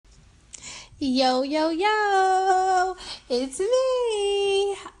Yo, yo, yo, it's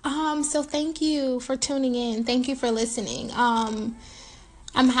me. So thank you for tuning in. Thank you for listening. I'm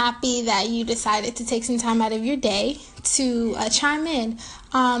happy that you decided to take some time out of your day to chime in.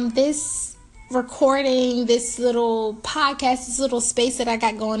 This recording, this little podcast, this little space that I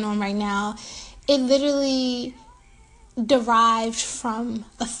got going on right now, it literally derived from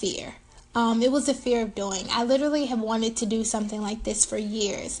a fear. It was a fear of doing. I literally have wanted to do something like this for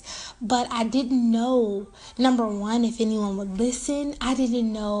years, but I didn't know, number one, if anyone would listen. I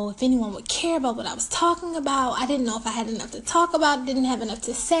didn't know if anyone would care about what I was talking about. I didn't know if I had enough to talk about, didn't have enough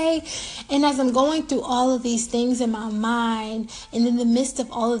to say. And as I'm going through all of these things in my mind, and in the midst of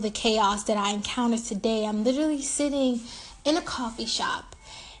all of the chaos that I encountered today, I'm literally sitting in a coffee shop,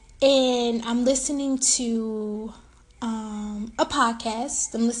 and I'm listening to a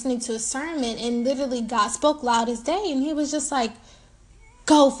podcast. I'm listening to a sermon, and literally God spoke loud as day, and he was just like,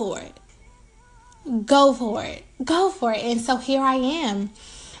 go for it, go for it, go for it. And so here I am,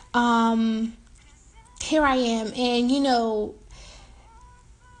 and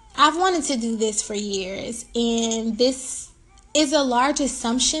I've wanted to do this for years, and this is a large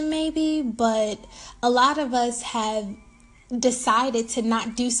assumption maybe, but a lot of us have decided to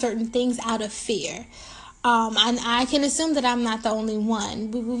not do certain things out of fear. And I can assume that I'm not the only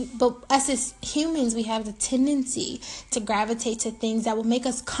one. But us as humans, we have the tendency to gravitate to things that will make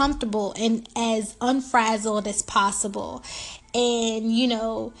us comfortable and as unfrazzled as possible.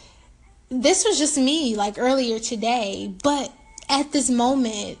 And, this was just me like earlier today. But at this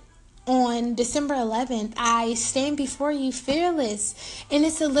moment, on December 11th, I stand before you fearless. And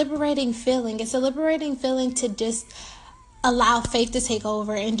it's a liberating feeling. It's a liberating feeling to just allow faith to take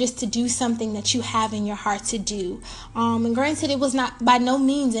over and just to do something that you have in your heart to do. And granted, it was not by no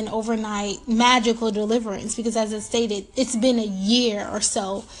means an overnight magical deliverance, because as I stated, it's been a year or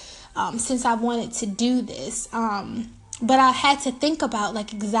so since I wanted to do this. But I had to think about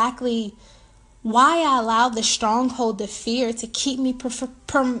exactly why I allowed the stronghold of fear to keep me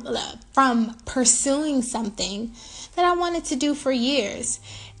from pursuing something that I wanted to do for years.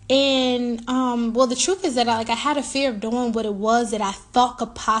 And, the truth is that I had a fear of doing what it was that I thought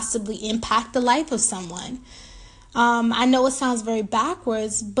could possibly impact the life of someone. I know it sounds very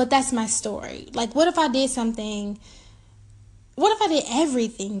backwards, but that's my story. What if I did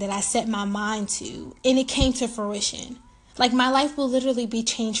everything that I set my mind to and it came to fruition? My life will literally be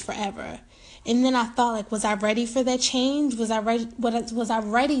changed forever. And then I thought, was I ready for that change? Was I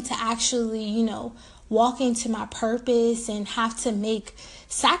ready to actually, walk into my purpose and have to make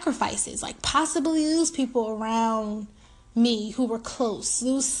sacrifices, possibly lose people around me who were close,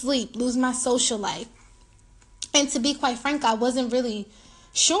 lose sleep, lose my social life? And to be quite frank, I wasn't really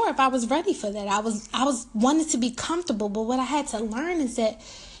sure if I was ready for that. I was wanted to be comfortable, but what I had to learn is that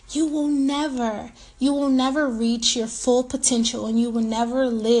you will never reach your full potential, and you will never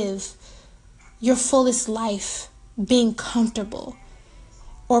live your fullest life being comfortable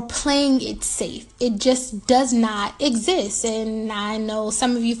or playing it safe. It just does not exist. And I know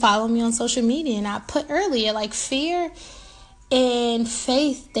some of you follow me on social media, and I put earlier, fear and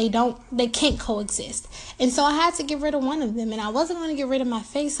faith, they can't coexist. And so I had to get rid of one of them, and I wasn't going to get rid of my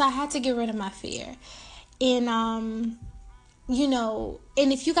faith, so I had to get rid of my fear. And, and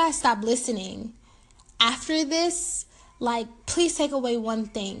if you guys stop listening after this, please take away one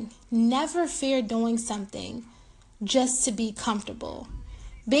thing. Never fear doing something just to be comfortable.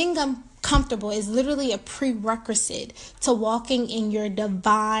 Being comfortable is literally a prerequisite to walking in your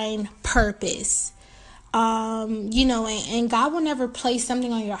divine purpose. And God will never place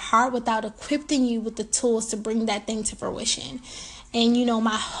something on your heart without equipping you with the tools to bring that thing to fruition. And,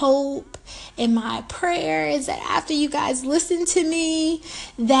 my hope and my prayer is that after you guys listen to me,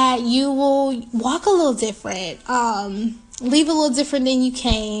 that you will walk a little different, leave a little different than you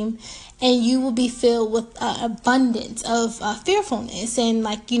came, and you will be filled with abundance of fearfulness. And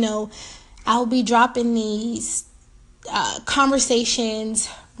I'll be dropping these conversations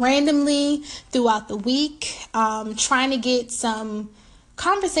randomly throughout the week, trying to get some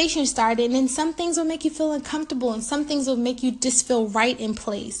conversation started, and some things will make you feel uncomfortable, and some things will make you just feel right in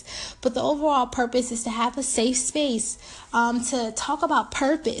place. But the overall purpose is to have a safe space to talk about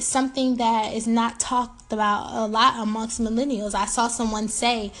purpose, something that is not talked about a lot amongst millennials. I saw someone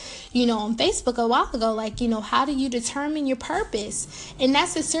say, on Facebook a while ago, how do you determine your purpose? And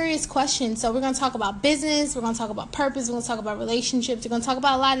that's a serious question. So we're going to talk about business, we're going to talk about purpose, we're going to talk about relationships, we're going to talk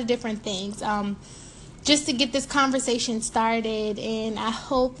about a lot of different things. Just to get this conversation started, and I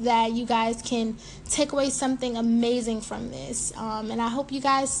hope that you guys can take away something amazing from this. And I hope you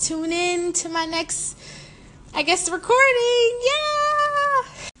guys tune in to my next, recording.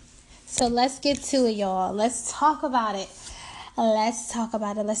 Yeah! So let's get to it, y'all. Let's talk about it. Let's talk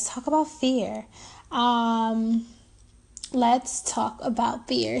about it. Let's talk about fear. Let's talk about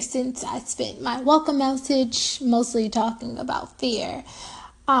fear, since I spent my welcome message mostly talking about fear.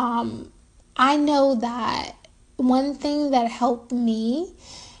 I know that one thing that helped me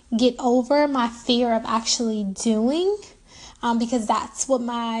get over my fear of actually doing, because that's what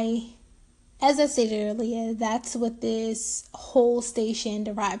as I stated earlier, that's what this whole station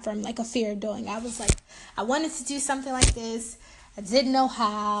derived from, like a fear of doing. I was like, I wanted to do something like this. I didn't know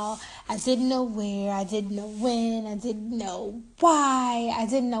how. I didn't know where. I didn't know when. I didn't know why. I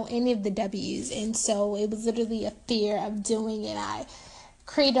didn't know any of the W's. And so it was literally a fear of doing it. I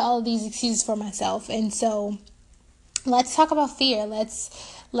created all of these excuses for myself. And so let's talk about fear.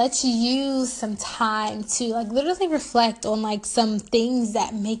 Let's use some time to like literally reflect on like some things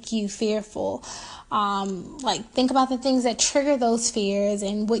that make you fearful. Like think about the things that trigger those fears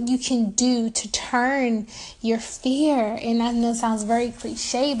and what you can do to turn your fear, and I know it sounds very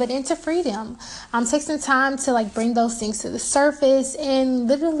cliche, but into freedom. Take some time to like bring those things to the surface, and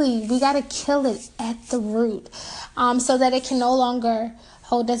literally we got to kill it at the root, so that it can no longer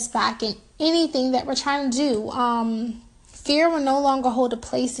hold us back in anything that we're trying to do. Fear will no longer hold a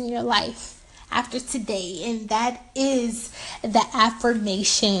place in your life after today, and that is the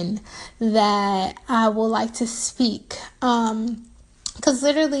affirmation that I would like to speak. Because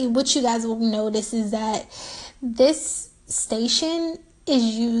literally what you guys will notice is that this station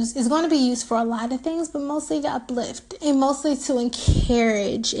is going to be used for a lot of things, but mostly to uplift, and mostly to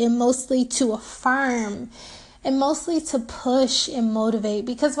encourage, and mostly to affirm, and mostly to push and motivate.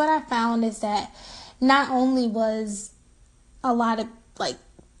 Because what I found is that not only was a lot of like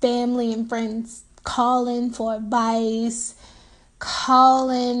family and friends calling for advice,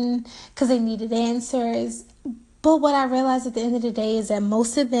 calling because they needed answers, but what I realized at the end of the day is that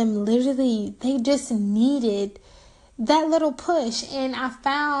most of them literally, they just needed that little push. And I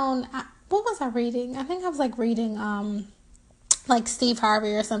found, what was I reading? I think I was like reading like Steve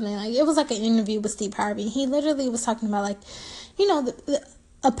Harvey or something. Like it was like an interview with Steve Harvey. He literally was talking about like, you know,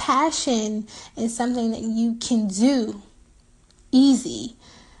 a passion is something that you can do easy,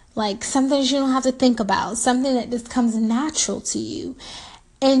 like something that you don't have to think about, something that just comes natural to you.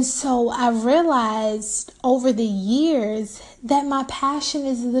 And so I realized over the years that my passion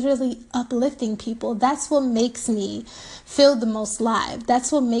is literally uplifting people. That's what makes me feel the most live.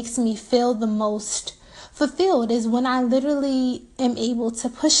 That's what makes me feel the most fulfilled, is when I literally am able to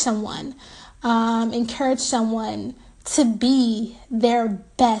push someone, encourage someone to be their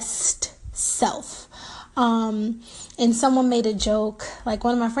best self. And someone made a joke, like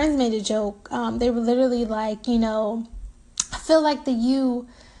one of my friends made a joke. They were literally like, you know, I feel like that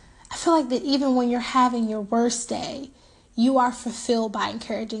even when you're having your worst day, you are fulfilled by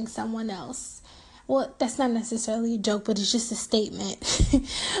encouraging someone else. Well, that's not necessarily a joke, but it's just a statement.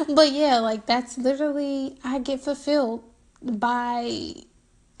 But yeah, like that's literally, I get fulfilled by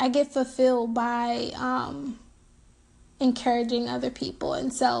encouraging other people.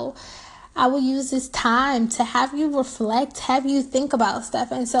 And so I will use this time to have you reflect, have you think about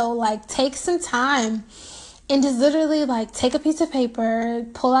stuff. And so like take some time and just literally like take a piece of paper,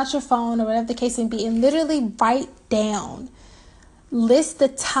 pull out your phone or whatever the case may be, and literally write down, list the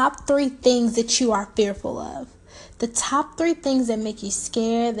top 3 things that you are fearful of, the top 3 things that make you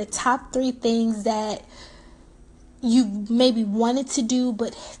scared, the top 3 things that you maybe wanted to do,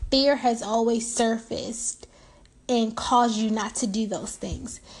 but fear has always surfaced and caused you not to do those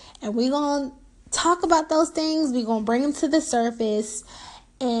things. And we're going to talk about those things. We're going to bring them to the surface.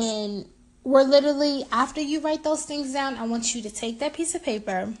 And we're literally, after you write those things down, I want you to take that piece of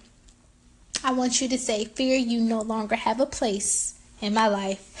paper. I want you to say, fear, you no longer have a place in my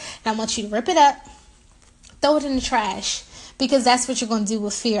life. And I want you to rip it up, throw it in the trash, because that's what you're going to do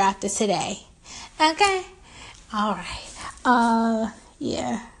with fear after today. Okay? All right.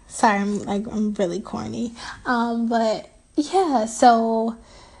 Yeah. Sorry, I'm really corny. But yeah, so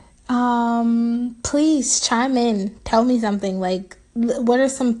please chime in. Tell me something. Like, what are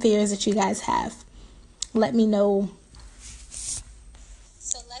some fears that you guys have? Let me know.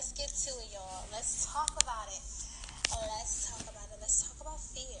 So let's get to it, y'all. Let's talk about it. Let's talk about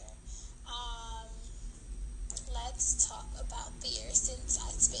fear. Let's talk about fear, since I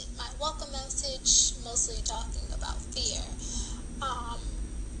spent my welcome message mostly talking about fear.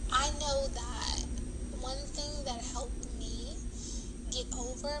 I know that one thing that helped me get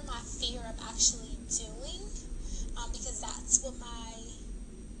over my fear of actually doing, because that's what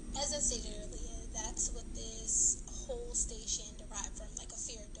as I stated earlier, that's what this whole station